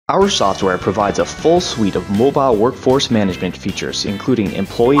Our software provides a full suite of mobile workforce management features, including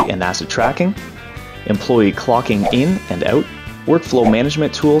employee and asset tracking, employee clocking in and out, workflow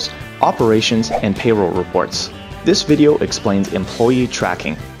management tools, operations, and payroll reports. This video explains employee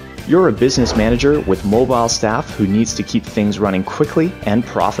tracking. You're a business manager with mobile staff who needs to keep things running quickly and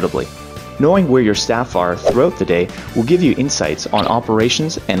profitably. Knowing where your staff are throughout the day will give you insights on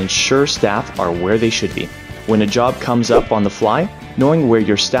operations and ensure staff are where they should be. When a job comes up on the fly, knowing where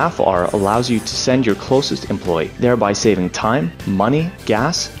your staff are allows you to send your closest employee, thereby saving time, money,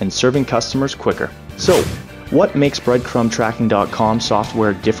 gas, and serving customers quicker. So, what makes breadcrumbtracking.com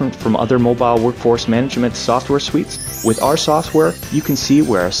software different from other mobile workforce management software suites? With our software, you can see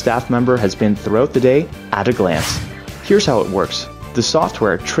where a staff member has been throughout the day at a glance. Here's how it works. The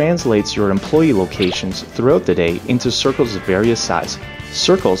software translates your employee locations throughout the day into circles of various size.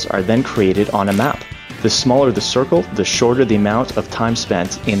 Circles are then created on a map. The smaller the circle, the shorter the amount of time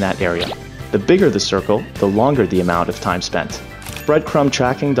spent in that area. The bigger the circle, the longer the amount of time spent.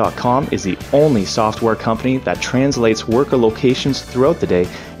 Breadcrumbtracking.com is the only software company that translates worker locations throughout the day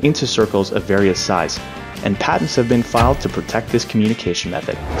into circles of various size, and patents have been filed to protect this communication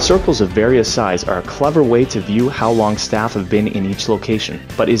method. Circles of various size are a clever way to view how long staff have been in each location,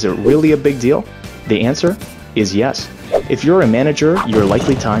 but is it really a big deal? The answer is yes. If you're a manager, you're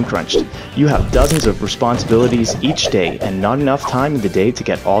likely time crunched. You have dozens of responsibilities each day and not enough time in the day to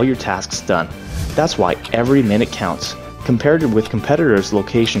get all your tasks done. That's why every minute counts. Compared with competitors'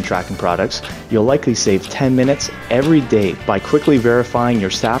 location tracking products, you'll likely save 10 minutes every day by quickly verifying your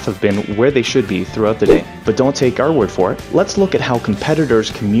staff have been where they should be throughout the day. But don't take our word for it. Let's look at how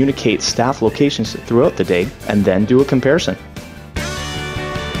competitors communicate staff locations throughout the day and then do a comparison.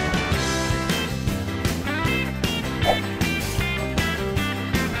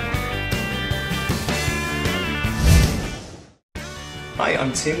 Hi,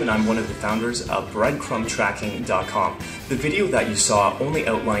 I'm Tim and I'm one of the founders of breadcrumbtracking.com. The video that you saw only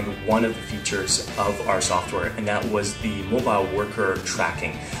outlined one of the features of our software, and that was the mobile worker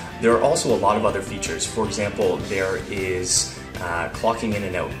tracking. There are also a lot of other features. For example, there is clocking in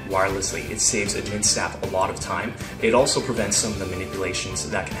and out wirelessly. It saves admin staff a lot of time. It also prevents some of the manipulations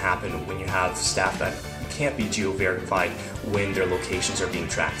that can happen when you have staff that can't be geo-verified when their locations are being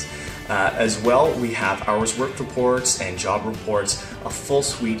tracked. As well, we have hours worked reports and job reports, a full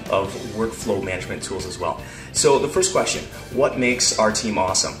suite of workflow management tools as well. So the first question, what makes our team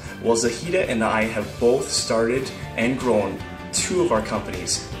awesome? Well, Zahida and I have both started and grown two of our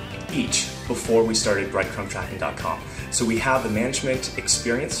companies each before we started breadcrumbtracking.com. So we have the management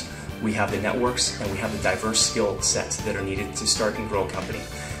experience, we have the networks, and we have the diverse skill sets that are needed to start and grow a company.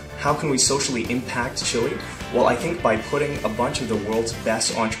 How can we socially impact Chile? Well, I think by putting a bunch of the world's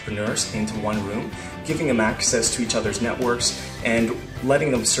best entrepreneurs into one room, giving them access to each other's networks, and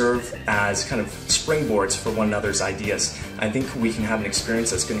letting them serve as kind of springboards for one another's ideas. I think we can have an experience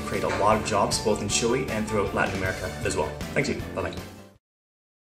that's going to create a lot of jobs both in Chile and throughout Latin America as well. Thank you. Bye-bye.